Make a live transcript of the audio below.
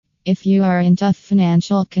If you are in tough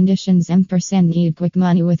financial conditions and need quick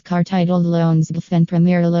money with Car Title Loans Guelph, then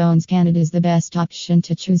Premier Loans Canada is the best option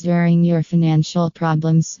to choose during your financial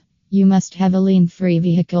problems. You must have a lien-free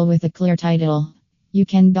vehicle with a clear title. You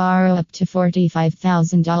can borrow up to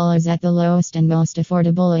 $45,000 at the lowest and most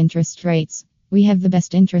affordable interest rates. We have the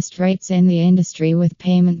best interest rates in the industry with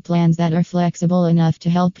payment plans that are flexible enough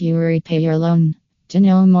to help you repay your loan. To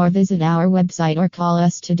know more, visit our website or call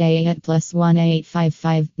us today at +1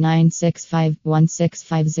 855 965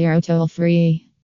 1650 toll free.